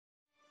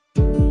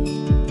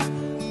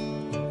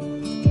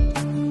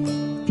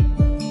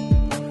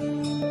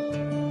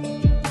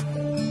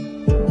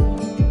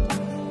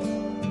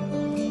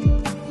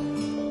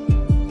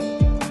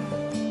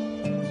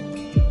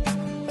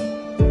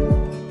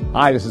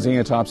Hi, this is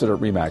Ian Thompson at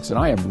RE/MAX, and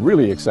I am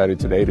really excited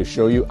today to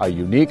show you a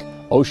unique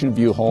ocean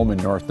view home in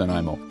North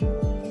Nanaimo.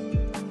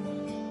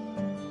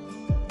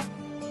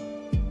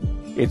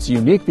 It's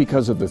unique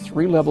because of the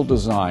three-level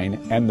design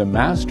and the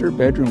master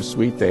bedroom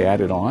suite they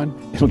added on.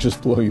 It'll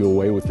just blow you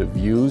away with the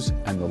views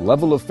and the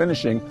level of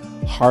finishing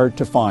hard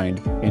to find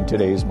in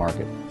today's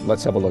market.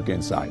 Let's have a look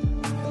inside.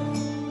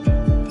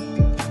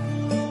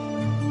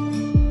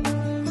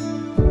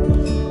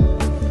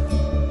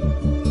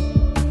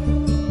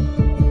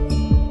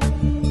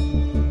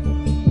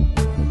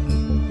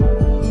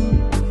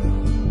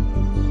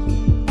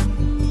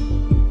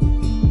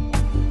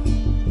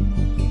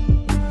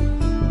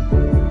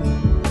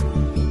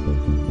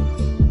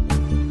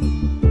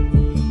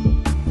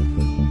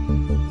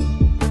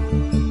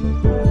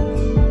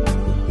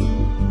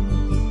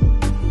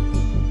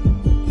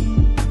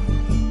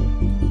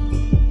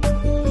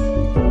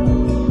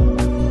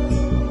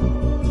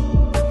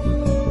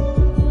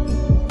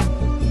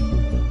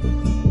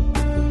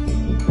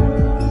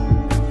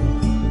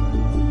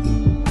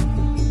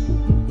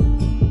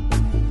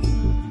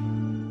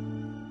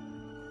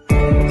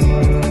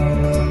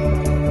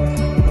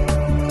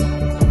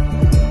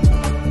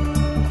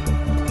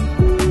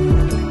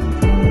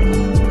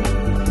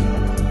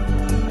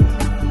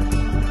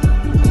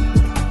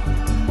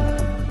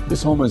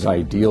 This home is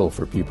ideal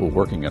for people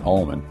working at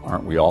home, and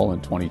aren't we all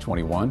in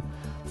 2021?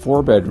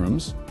 4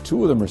 bedrooms,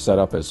 2 of them are set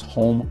up as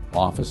home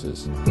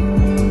offices.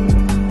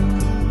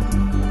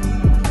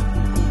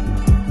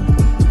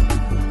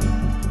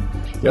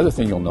 The other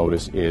thing you'll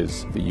notice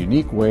is the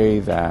unique way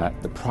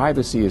that the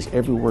privacy is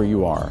everywhere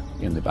you are.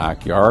 In the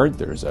backyard,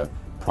 there's a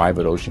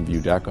private ocean view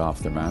deck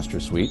off the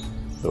master suite.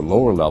 The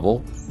lower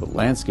level, the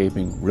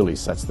landscaping really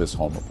sets this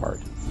home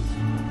apart.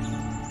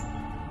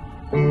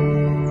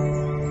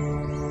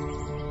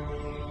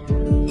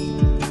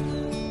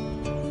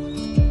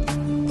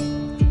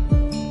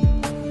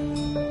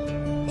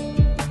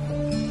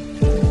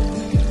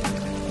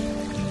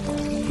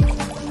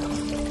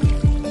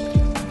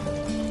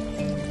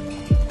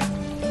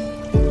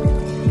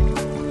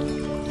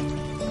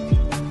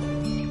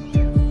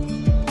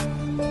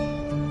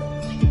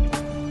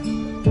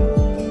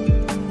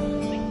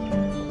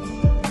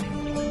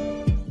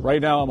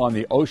 Right now I'm on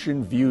the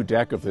ocean view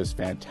deck of this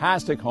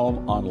fantastic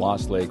home on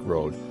Lost Lake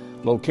Road.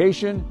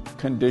 Location,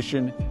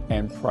 condition,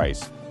 and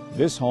price.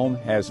 This home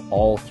has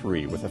all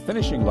three with a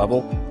finishing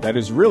level that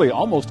is really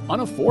almost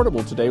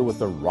unaffordable today with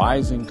the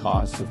rising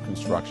costs of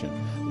construction.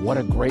 What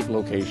a great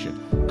location.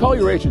 Call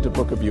your agent to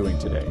book a viewing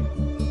today.